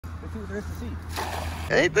Let's see what there is to see.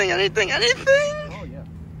 Anything? Oh, yeah.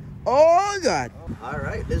 Oh, God. All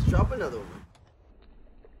right, let's drop another one.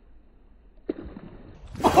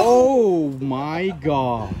 Oh, my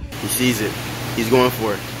God. He sees it. He's going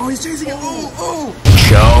for it. Oh, he's chasing it. Oh.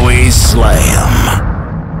 Joey SLAYEM.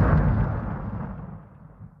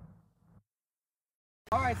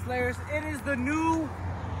 All right, Slayers, it is the new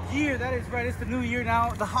year. That is right, it's the new year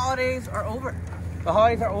now. The holidays are over.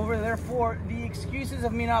 Therefore, the excuses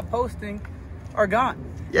of me not posting are gone.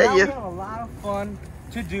 Now we have a lot of fun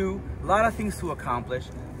to do, a lot of things to accomplish,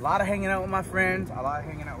 a lot of hanging out with my friends, a lot of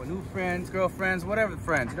hanging out with new friends, girlfriends, whatever the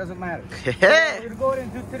friends, it doesn't matter. So what we're gonna go ahead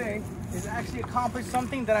and do today is actually accomplish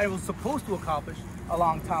something that I was supposed to accomplish a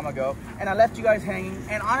long time ago, and I left you guys hanging,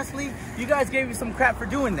 and honestly, you guys gave me some crap for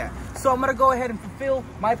doing that. So I'm gonna go ahead and fulfill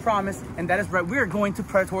my promise, and that is right, we're going to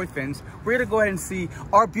Predatory Fins. We're gonna go ahead and see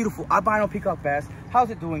our beautiful albino peacock bass. How's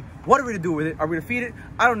it doing? What are we gonna do with it? Are we gonna feed it?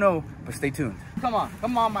 I don't know, but stay tuned. Come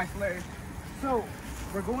on, my Slayers. So,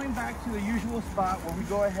 we're going back to the usual spot where we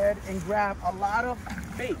go ahead and grab a lot of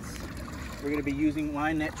baits. We're gonna be using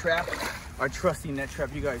my net trap, our trusty net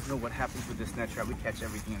trap. You guys know what happens with this net trap. We catch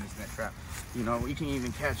everything in this net trap. You know, you can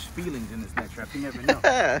even catch feelings in this net trap. You never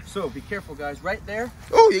know. So be careful, guys. Right there.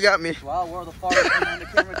 Oh, you got me. Wild World of Parley on the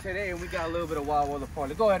camera today, and we got a little bit of Wild World of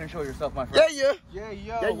Parley. Go ahead and show yourself, my friend.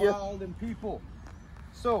 Yeah. Wild and people.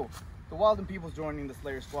 So the Wild and People's joining the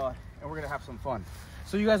Slayer squad, and we're gonna have some fun.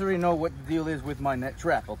 So you guys already know what the deal is with my net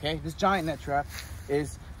trap, okay? This giant net trap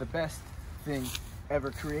is the best thing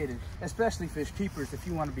ever created, especially fish keepers, if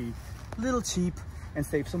you want to be a little cheap and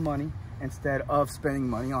save some money instead of spending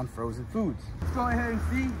money on frozen foods. Let's go ahead and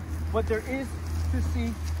see what there is to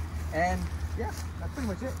see, and yeah, that's pretty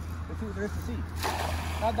much it. Let's see what there is to see.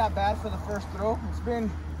 Not that bad for the first throw. It's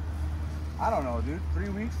been, I don't know, dude, 3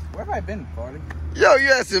 weeks. Where have I been, Farley? Yo, you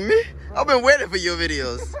asking me? I've been waiting for your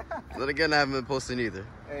videos. Then again, I haven't been posting either.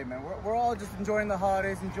 Hey man, we're all just enjoying the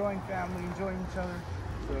holidays, enjoying family, enjoying each other.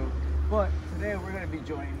 So, but today we're gonna be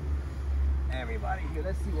joining everybody here.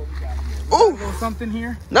 Let's see what we got here. We got a little something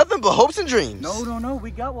here. Nothing but hopes and dreams. No.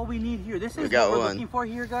 We got what we need here. This is what we're looking for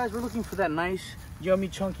here, guys. We're looking for that nice, yummy,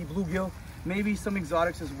 chunky bluegill. Maybe some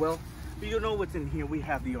exotics as well. But you know what's in here. We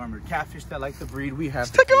have the armored catfish that like to breed. We have.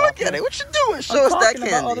 Just take a look at it. What you doing? Show us that candy.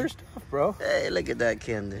 About other stuff, bro. Hey, look at that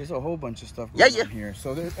candy. There's a whole bunch of stuff going on here.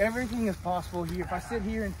 So everything is possible here. If I sit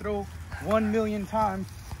here and throw 1 million times,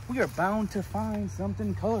 we are bound to find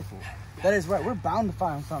something colorful. That is right. We're bound to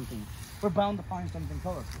find something. We're bound to find something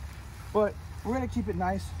colorful. But we're gonna keep it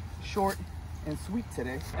nice, short, and sweet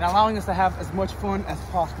today, and allowing us to have as much fun as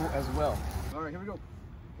possible as well. All right, here we go.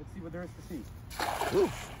 Let's see what there is to see. Ooh,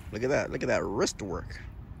 look at that. Look at that wrist work.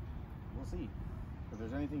 We'll see if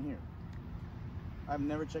there's anything here. I've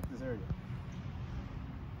never checked this area.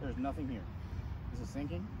 There's nothing here. Is it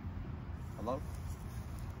sinking? Hello?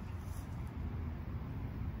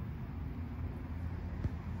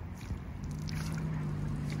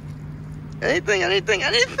 Anything?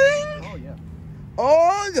 Oh, yeah.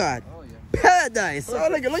 Oh, God. Oh, yeah. Paradise. Oh,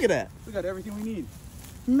 look at that. We got everything we need.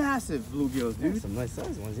 Massive bluegills, dude. Some nice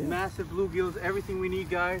size ones, yeah. Massive bluegills, everything we need,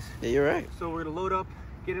 guys. Yeah, you're right. So we're gonna load up,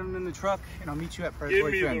 get them in the truck, and I'll meet you at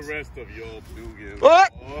Predatory Fins. Give me the rest of your bluegills.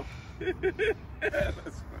 What? Oh.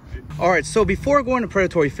 That's funny. All right, so before going to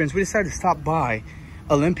Predatory Fins, we decided to stop by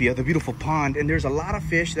Olympia, the beautiful pond, and there's a lot of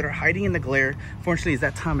fish that are hiding in the glare. Fortunately, it's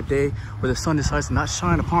that time of day where the sun decides to not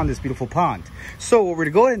shine upon this beautiful pond. So what we're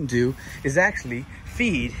gonna go ahead and do is actually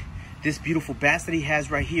feed this beautiful bass that he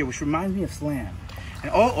has right here, which reminds me of SLAYEM.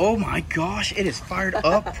 And oh my gosh, it is fired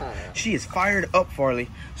up. She is fired up, Farley.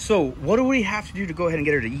 So what do we have to do to go ahead and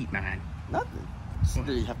get her to eat, man? Nothing. So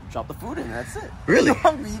you have to drop the food in, that's it. Really? If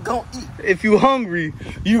you're hungry, you gon' eat. If you hungry,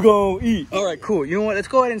 you gon' eat. All right, cool. You know what? Let's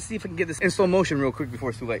go ahead and see if I can get this in slow motion real quick before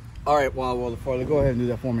it's too late. All right, Wild World of Farley, go ahead and do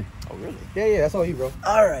that for me. Oh, really? Yeah, that's all you, bro.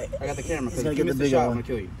 All right. I got the camera. He's gonna Give get me the the bigger shot, one. I'm gonna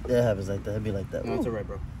kill you. Yeah, it happens like that. It'd be like that. No, it's all right,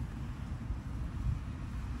 bro.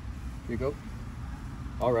 Here you go.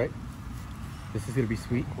 All right. This is gonna be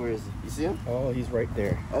sweet. Where is he? You see him? Oh, he's right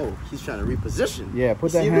there. Oh, he's trying to reposition. Yeah,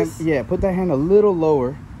 put You that see hand. this? Yeah, put that hand a little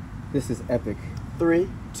lower. This is epic. 3,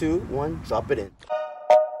 2, 1, drop it in.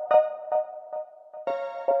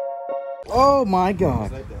 Oh my God.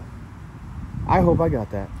 Just like that. I hope I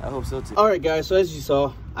got that. I hope so too. All right, guys. So as you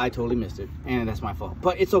saw, I totally missed it, and that's my fault.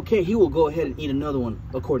 But it's okay. He will go ahead and eat another one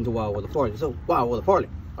according to Wild World of Parley. So Wild World of Parley,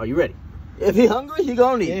 are you ready? If he hungry, he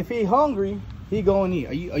gonna eat. If he hungry, he gonna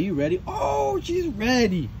eat. Are you ready? Oh, she's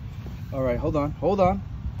ready. All right, hold on.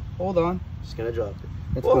 Just gonna drop it.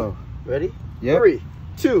 Let's go. Ready? Yep. 3,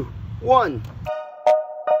 2, 1.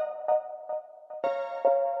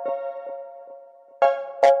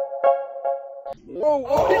 Whoa.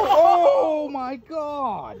 Oh my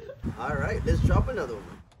God. All right, let's drop another one.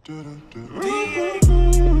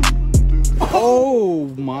 Oh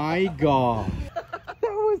my God. That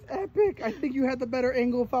was epic. I think you had the better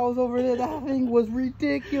angle if I was over there. That thing was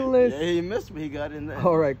ridiculous. Yeah, he missed me. He got in there.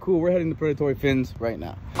 All right, cool. We're heading to Predatory Fins right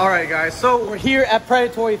now. All right, guys. So we're here at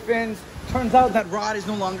Predatory Fins. Turns out that Rod is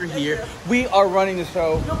no longer here. We are running the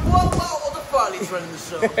show. He's running the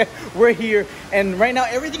show. We're here, and right now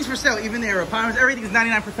everything's for sale. Even the Aeropods, everything's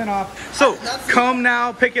 99% off. So come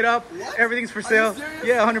now, pick it up. What? Everything's for sale.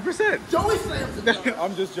 Yeah, 100%. Joey slams it.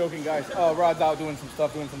 I'm just joking, guys. Rod's out doing some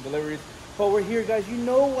stuff, doing some deliveries. But we're here, guys. You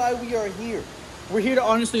know why we are here. We're here to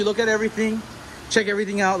honestly look at everything, check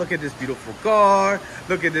everything out. Look at this beautiful car.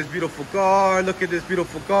 Look at this beautiful car. Look at this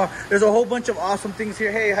beautiful car. There's a whole bunch of awesome things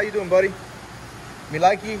here. Hey, how you doing, buddy? Me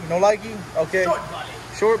like you? No like you? Okay. Short body.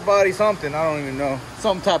 Short body something. I don't even know.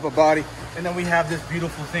 Some type of body. And then we have this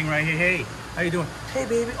beautiful thing right here. Hey, how you doing? Hey,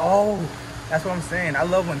 baby. Oh, that's what I'm saying. I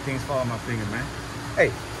love when things fall on my finger, man. Hey,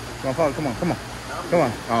 you want to follow? Come on, come on. Come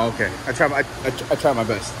on. Oh, okay. I try my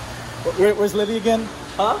best. Where's Livy again?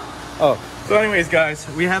 Huh? Oh. So anyways, guys,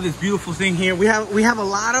 we have this beautiful thing here. We have a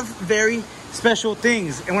lot of very special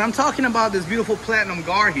things. And when I'm talking about this beautiful platinum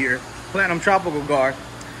gar here, platinum tropical gar,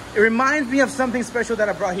 it reminds me of something special that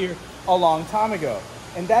I brought here a long time ago.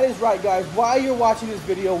 And that is right, guys. While you're watching this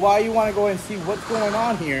video, while you want to go and see what's going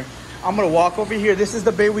on here, I'm going to walk over here. This is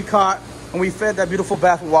the bait we caught, and we fed that beautiful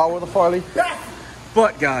bass with Wild World of Farley.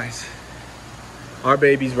 But, guys, our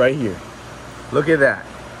baby's right here. Look at that.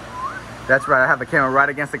 That's right. I have the camera right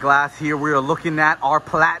against the glass here. We are looking at our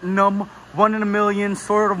platinum, 1 in a million,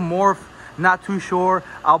 sort of morph, not too sure,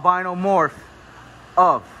 albino morph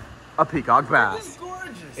of a peacock bass.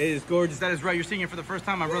 It is gorgeous. That is right. You're seeing it for the first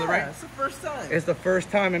time, my brother, right? It's the first time. It's the first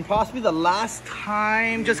time and possibly the last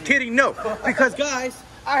time. Just kidding. No, because guys,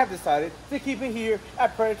 I have decided to keep it here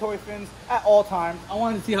at Predatory Fins at all times. I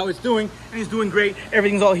wanted to see how it's doing, and he's doing great.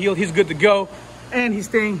 Everything's all healed. He's good to go, and he's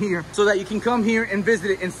staying here so that you can come here and visit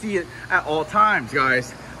it and see it at all times,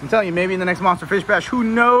 guys. I'm telling you, maybe in the next Monster Fish Bash, who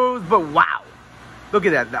knows? But wow, look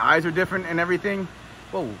at that. The eyes are different and everything.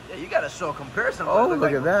 Whoa. Yeah, you gotta show a comparison. Oh,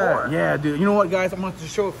 look at that. Yeah, dude. You know what, guys? I'm going to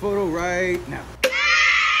show a photo right now.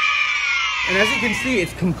 And as you can see,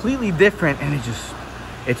 it's completely different, and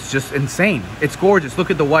it's just insane. It's gorgeous.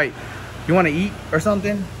 Look at the white. You want to eat or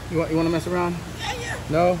something? You want to mess around? Yeah.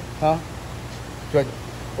 No? Huh?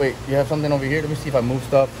 Wait, you have something over here? Let me see if I move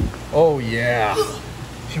stuff. Oh, yeah.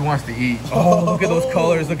 She wants to eat. Oh, look at those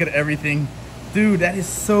colors. Look at everything. Dude, that is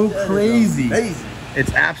so crazy. Amazing.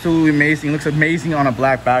 It's absolutely amazing. It looks amazing on a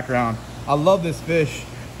black background. I love this fish,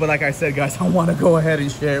 but like I said, guys, I want to go ahead and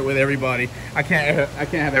share it with everybody. I can't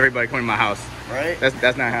have everybody come to my house. Right?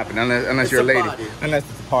 That's not happening unless you're a lady. Party. Unless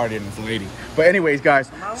it's a party and it's a lady. But anyways, guys,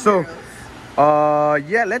 so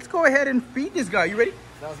yeah, let's go ahead and feed this guy. You ready?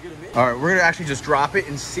 Sounds good to me. All right, we're gonna actually just drop it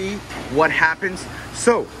and see what happens.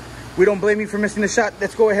 So we don't blame you for missing the shot.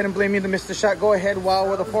 Let's go ahead and blame you to miss the shot. Go ahead, Wild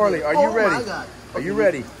World of Farley. Are you ready? My God. Are you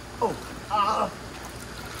ready? Okay.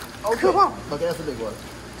 Come on. Okay, that's a big one.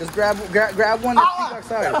 Just grab one that's peacock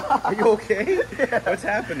size. Are you okay? Yeah. What's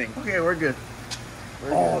happening? Okay, we're good.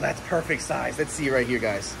 Oh, that's perfect size. Let's see right here,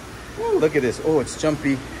 guys. Woo. Look at this. Oh, it's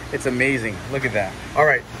jumpy. It's amazing. Look at that. All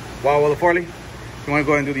right, Wild World of Farley, you want to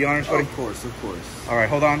go ahead and do the honors, buddy? Of course. All right,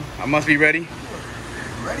 hold on. I must be ready.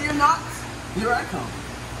 Ready or not, here I come.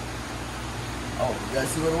 Oh, you guys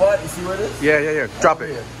see what? You see where it is? Yeah. Drop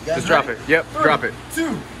it. Just drop it. Yep, 3, drop it. 2,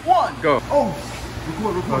 1. Go. Oh,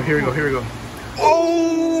 record. Oh, here we go.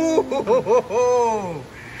 Oh,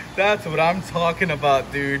 that's what I'm talking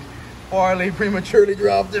about, dude. Farley prematurely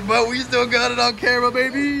dropped it, but we still got it on camera,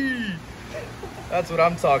 baby. That's what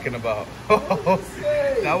I'm talking about.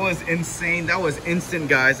 That was insane. That was instant,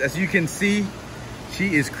 guys. As you can see,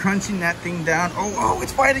 she is crunching that thing down. Oh,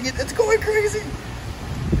 it's fighting it. It's going crazy.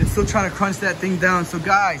 It's still trying to crunch that thing down. So,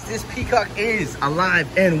 guys, this peacock is alive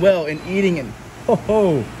and well and eating, and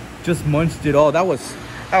just munched it all. That was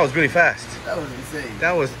really fast. That was insane.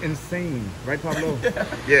 That was insane. Right, Pablo?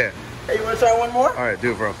 Yeah. Hey, you want to try one more? All right,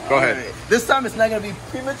 do it, bro. Go ahead. Right. This time it's not going to be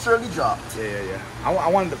prematurely dropped. Yeah. I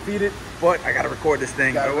wanted to feed it, but I got to record this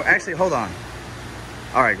thing. Actually, hold on.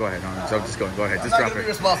 All right, go ahead. No, so I'm just going. Go ahead. Just drop it.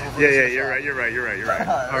 Yeah, you're right. You're right.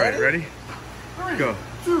 All right, ready? 3, go.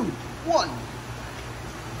 2, 1.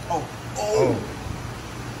 Oh.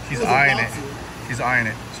 She's eyeing it. She's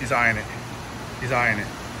eyeing it.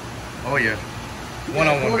 Oh, yeah.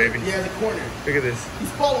 One-on-one, baby. Yeah, the corner. Look at this.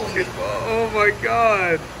 He's following it. Oh, my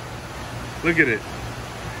God. Look at it.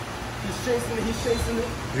 He's chasing it.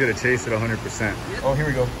 He's going to chase it 100%. Oh, here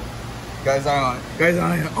we go. Guy's eye on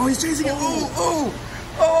it. Oh, he's chasing it.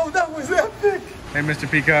 Oh, that was epic. Hey, Mr.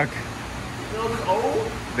 Peacock.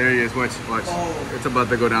 Oh. There he is. Watch. Oh. It's about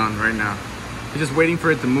to go down right now. He's just waiting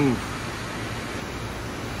for it to move.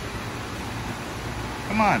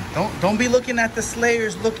 Come on. Don't be looking at the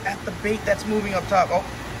slayers. Look at the bait that's moving up top. Oh,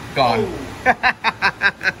 gone. Oh.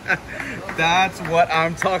 That's what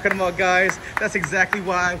I'm talking about, guys. That's exactly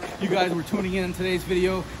why you guys were tuning in today's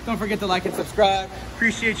video. Don't forget to like and subscribe.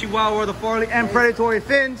 Appreciate you, Wild World of Farley and Predatory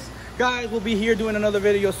Fins. Guys, we'll be here doing another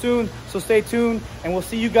video soon, so stay tuned, and we'll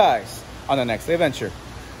see you guys on the next adventure.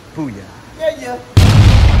 Booyah. Yeah.